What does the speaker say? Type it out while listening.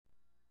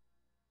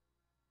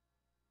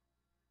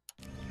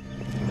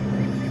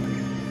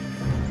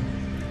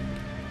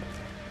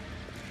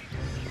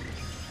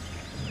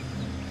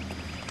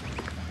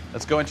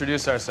Let's go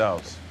introduce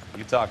ourselves.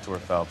 You talk to her,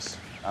 Phelps.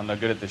 I'm no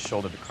good at this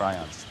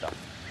shoulder-to-cry-on stuff.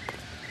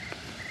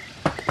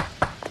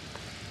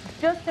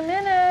 Just a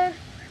minute.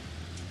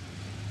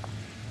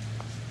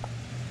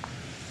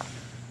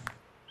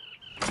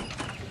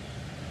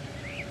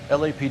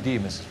 LAPD,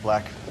 Mrs.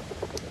 Black.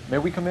 May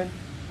we come in?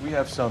 We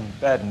have some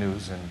bad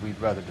news, and we'd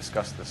rather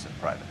discuss this in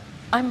private.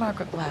 I'm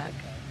Margaret Black.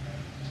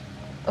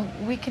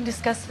 We can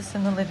discuss this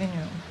in the living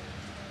room.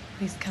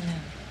 Please come in.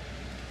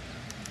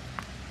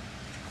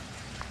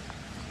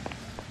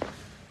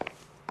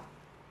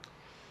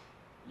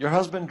 Your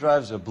husband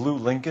drives a blue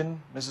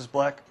Lincoln, Mrs.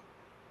 Black?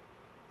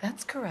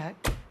 That's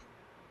correct.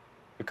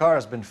 The car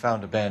has been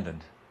found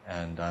abandoned,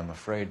 and I'm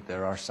afraid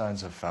there are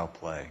signs of foul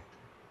play.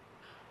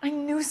 I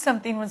knew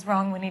something was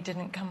wrong when he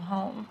didn't come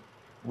home.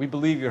 We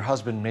believe your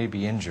husband may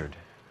be injured.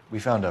 We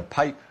found a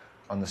pipe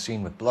on the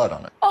scene with blood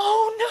on it.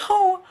 Oh,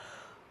 no!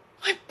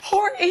 My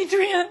poor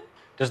Adrian!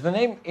 Does the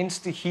name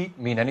Insta-Heat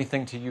mean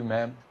anything to you,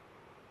 ma'am?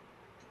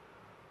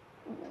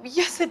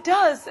 Yes, it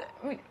does.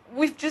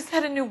 We've just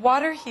had a new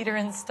water heater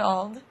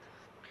installed.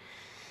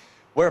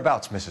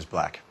 Whereabouts, Mrs.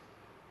 Black?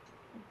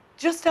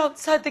 Just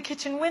outside the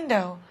kitchen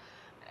window,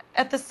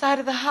 at the side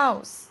of the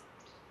house.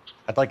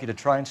 I'd like you to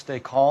try and stay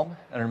calm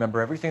and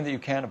remember everything that you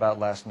can about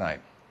last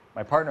night.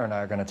 My partner and I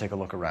are going to take a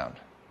look around.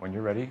 When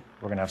you're ready,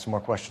 we're going to have some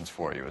more questions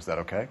for you. Is that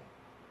okay?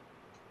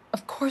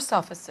 Of course,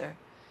 officer.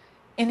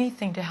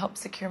 Anything to help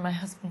secure my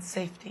husband's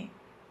safety.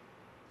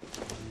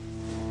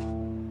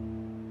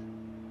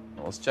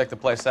 Well, let's check the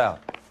place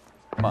out.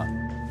 Come on.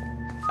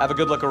 Have a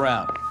good look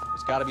around.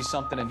 There's got to be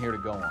something in here to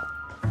go on.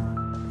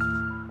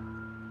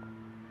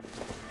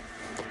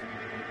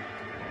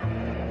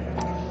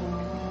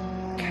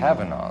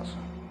 Kavanaugh's.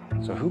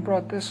 So who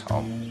brought this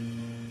home?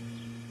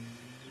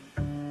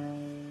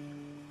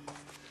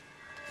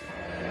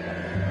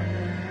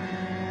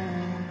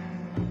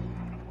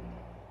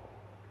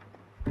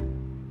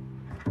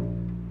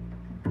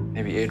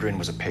 Maybe Adrian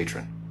was a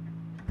patron.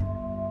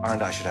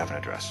 R&I should have an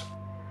address.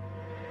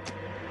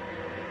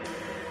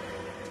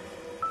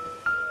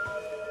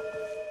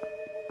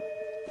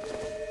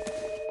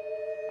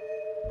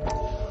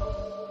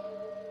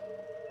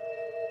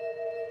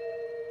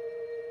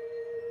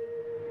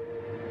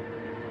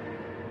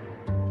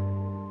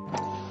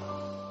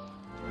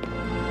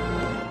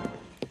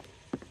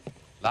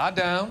 Lie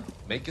down,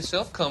 make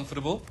yourself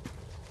comfortable.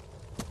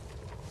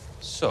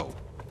 So,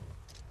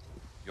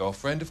 you're a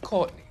friend of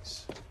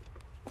Courtney's?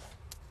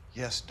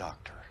 Yes,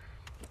 Doctor.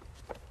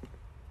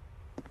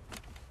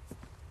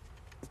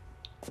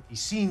 He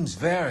seems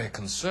very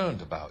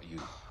concerned about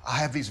you. I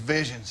have these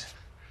visions,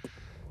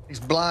 these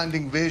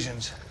blinding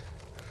visions.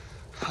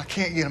 I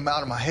can't get them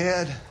out of my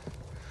head.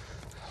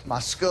 My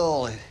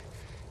skull, it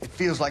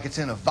feels like it's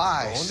in a I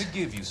vice. want to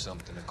give you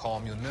something to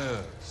calm your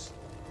nerves.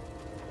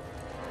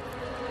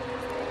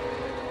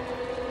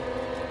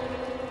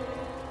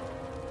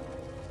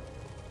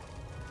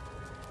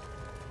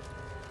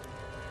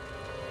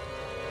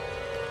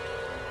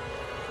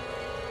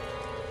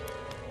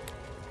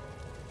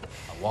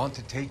 I want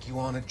to take you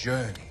on a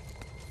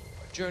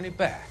journey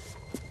back.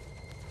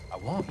 I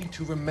want you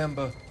to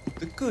remember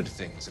the good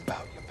things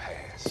about your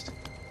past,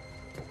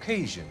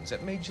 occasions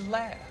that made you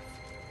laugh,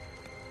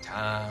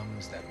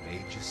 times that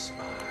made you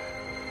smile.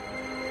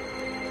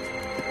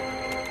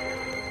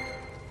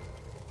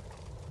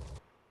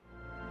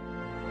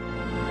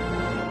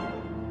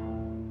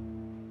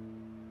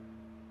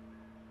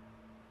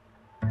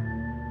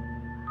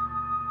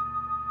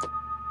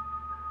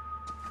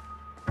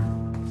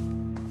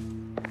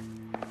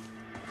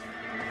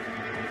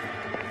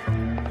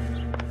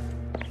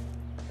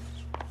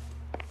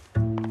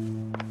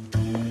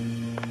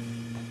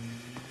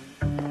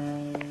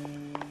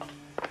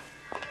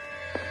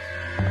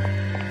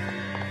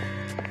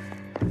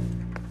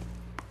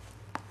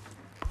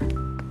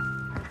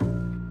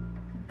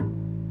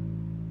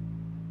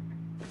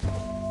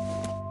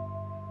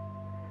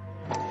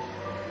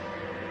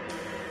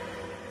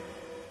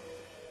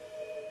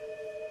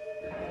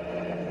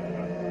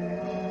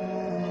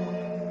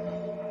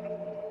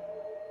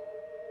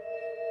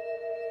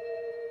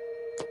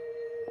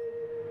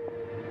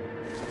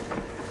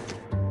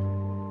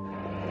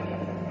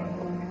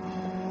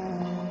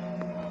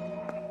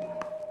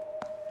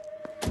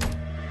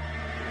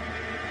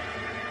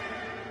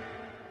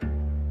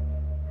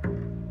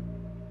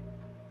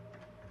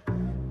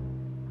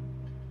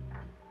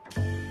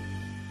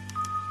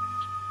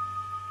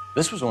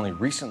 This was only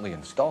recently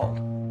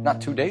installed,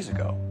 not 2 days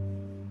ago.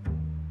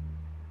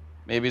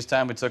 Maybe it's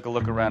time we took a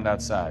look around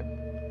outside.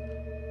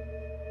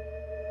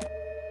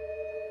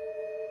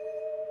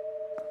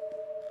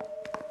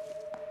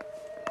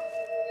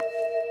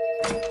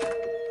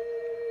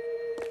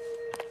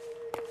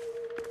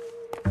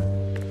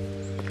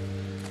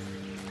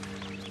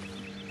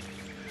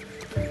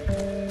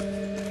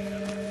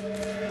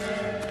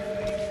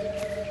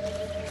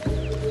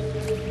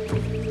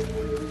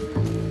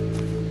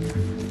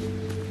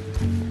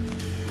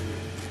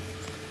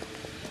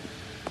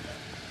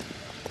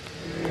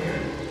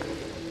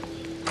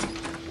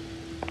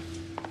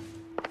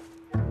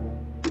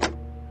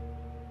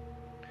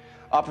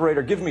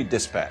 Operator, give me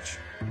dispatch.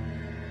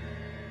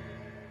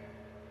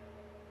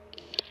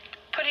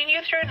 Putting you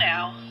through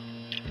now.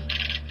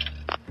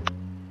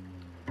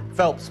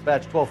 Phelps,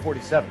 badge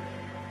 1247.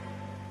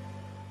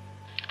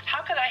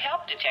 How could I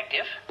help,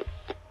 Detective?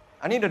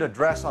 I need an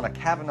address on a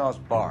Kavanaugh's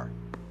bar.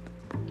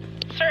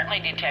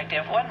 Certainly,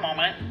 Detective. One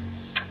moment.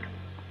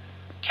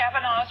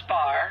 Kavanaugh's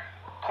Bar,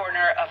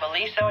 corner of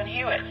Aliso and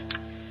Hewitt,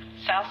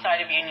 south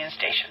side of Union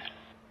Station.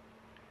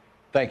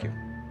 Thank you.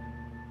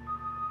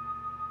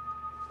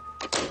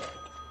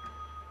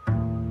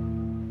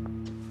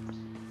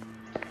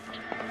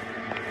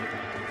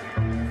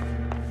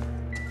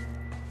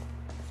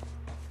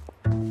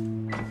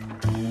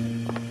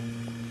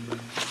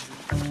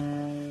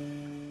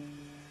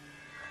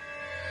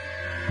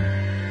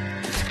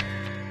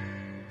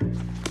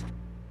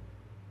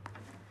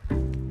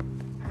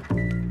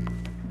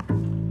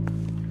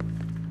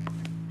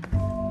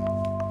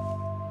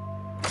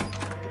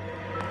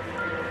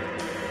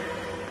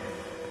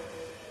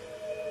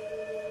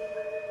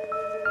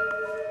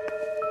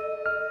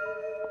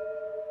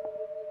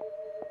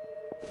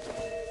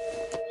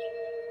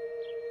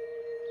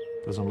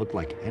 Doesn't look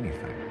like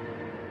anything.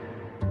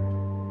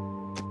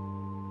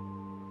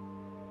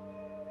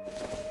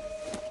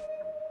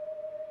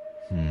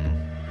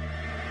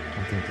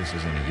 Don't think this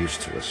is any use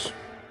to us.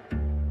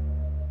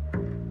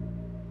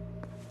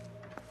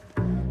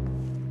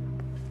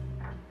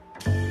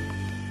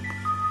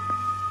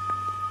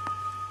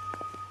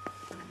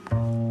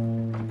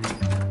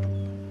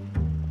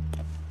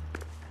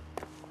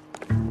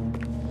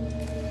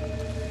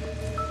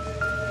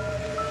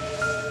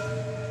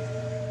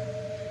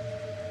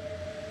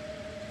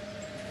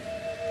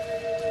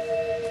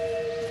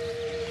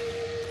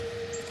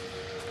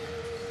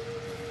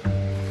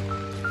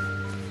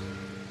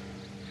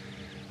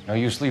 No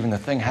use leaving the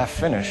thing half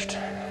finished.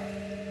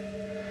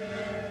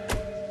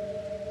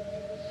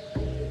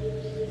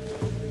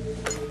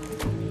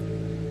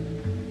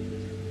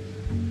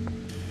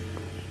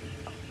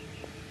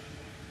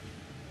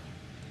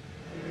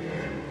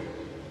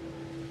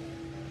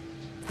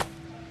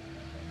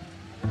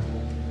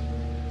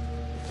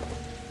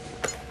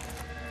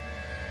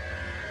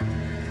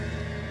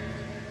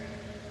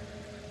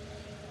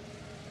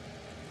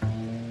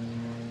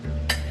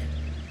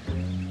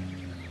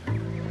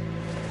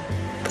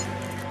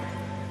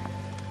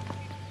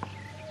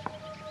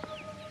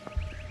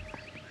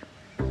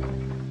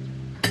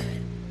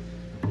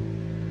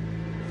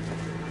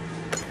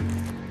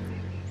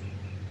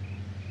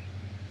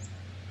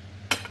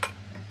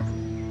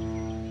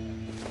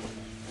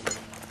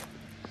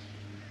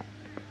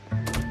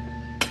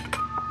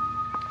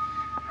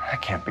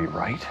 That can't be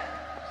right.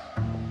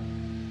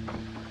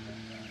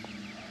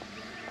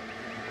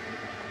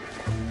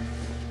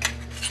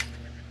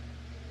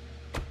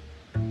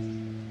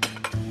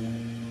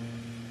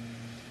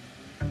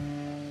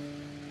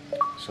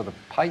 So the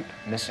pipe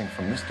missing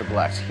from Mr.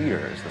 Black's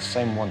heater is the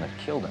same one that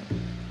killed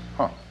him.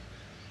 Huh.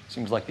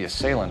 Seems like the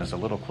assailant is a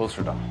little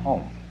closer to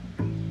home.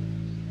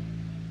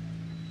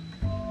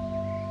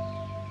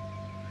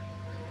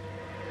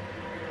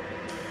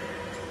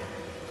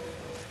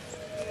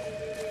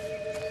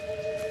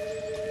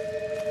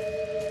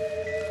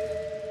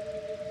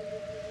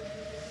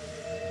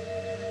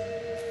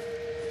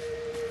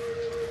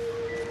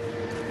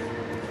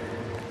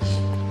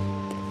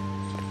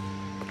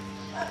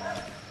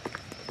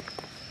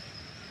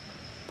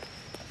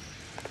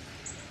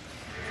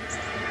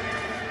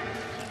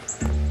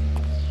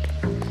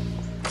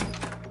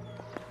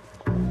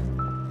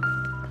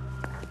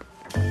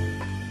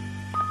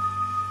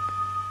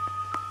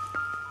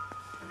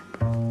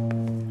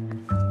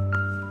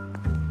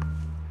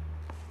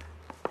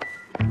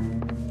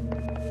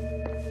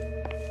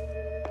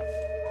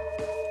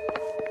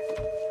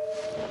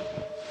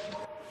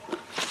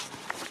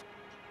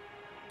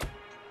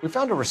 We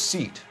found a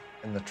receipt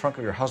in the trunk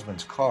of your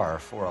husband's car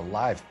for a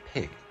live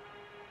pig.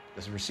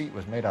 This receipt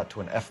was made out to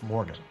an F.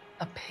 Morgan.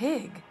 A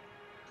pig?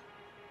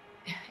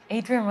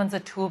 Adrian runs a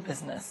tool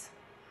business.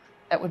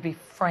 That would be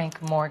Frank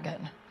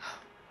Morgan.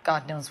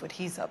 God knows what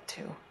he's up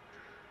to.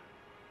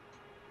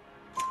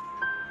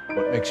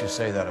 What makes you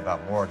say that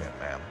about Morgan,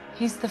 ma'am?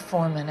 He's the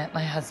foreman at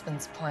my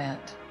husband's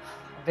plant.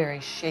 A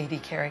very shady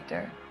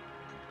character.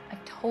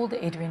 I've told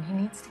Adrian he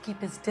needs to keep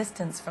his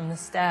distance from the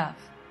staff.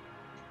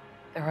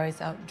 They're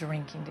always out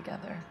drinking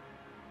together.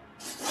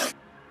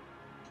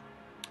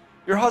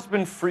 Your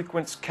husband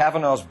frequents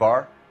Kavanaugh's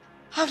bar?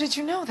 How did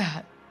you know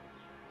that?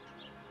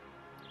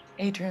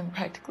 Adrian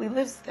practically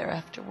lives there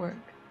after work.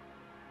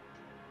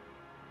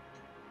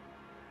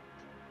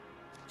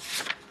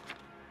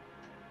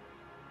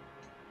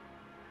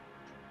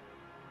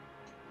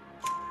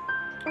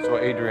 So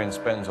Adrian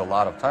spends a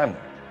lot of time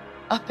there?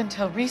 Up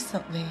until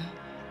recently,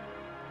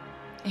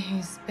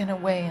 he's been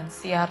away in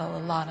Seattle a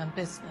lot on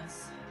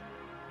business.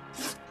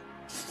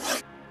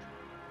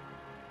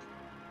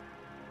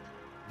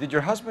 Did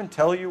your husband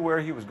tell you where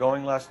he was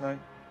going last night?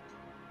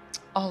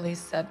 All he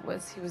said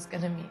was he was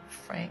going to meet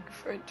Frank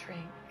for a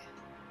drink.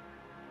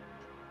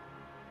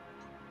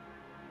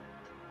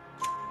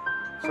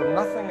 So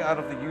nothing out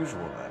of the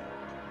usual then.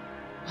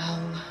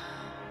 Well,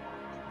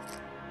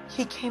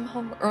 he came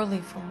home early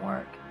from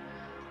work.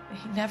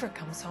 He never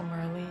comes home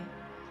early.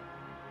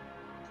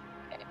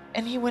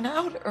 And he went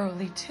out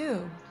early,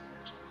 too.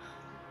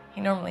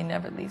 He normally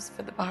never leaves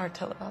for the bar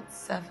till about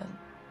 7.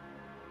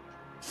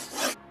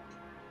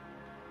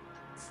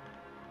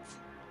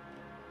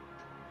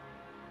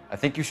 I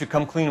think you should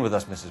come clean with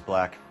us, Mrs.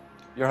 Black.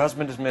 Your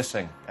husband is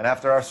missing, and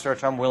after our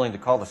search, I'm willing to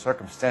call the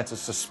circumstances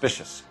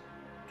suspicious.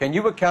 Can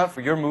you account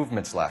for your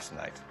movements last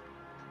night?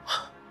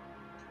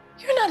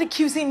 You're not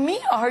accusing me,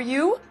 are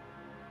you?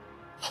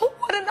 Oh,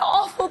 what an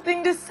awful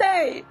thing to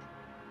say.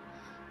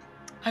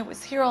 I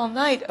was here all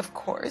night, of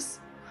course,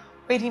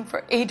 waiting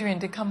for Adrian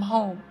to come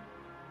home.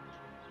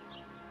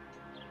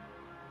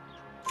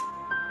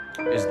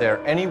 Is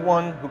there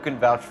anyone who can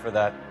vouch for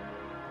that?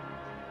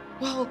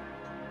 Well,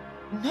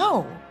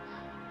 no.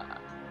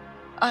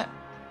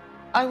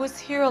 I was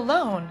here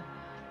alone.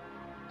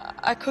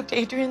 I cooked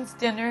Adrian's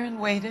dinner and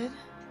waited,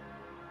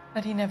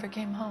 but he never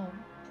came home.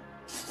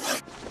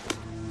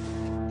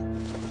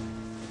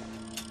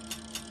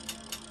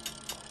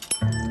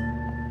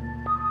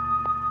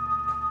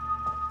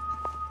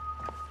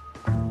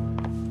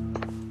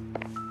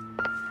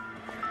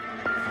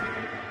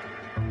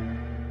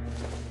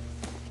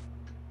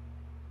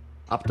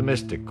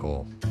 Optimistic,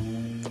 Cole.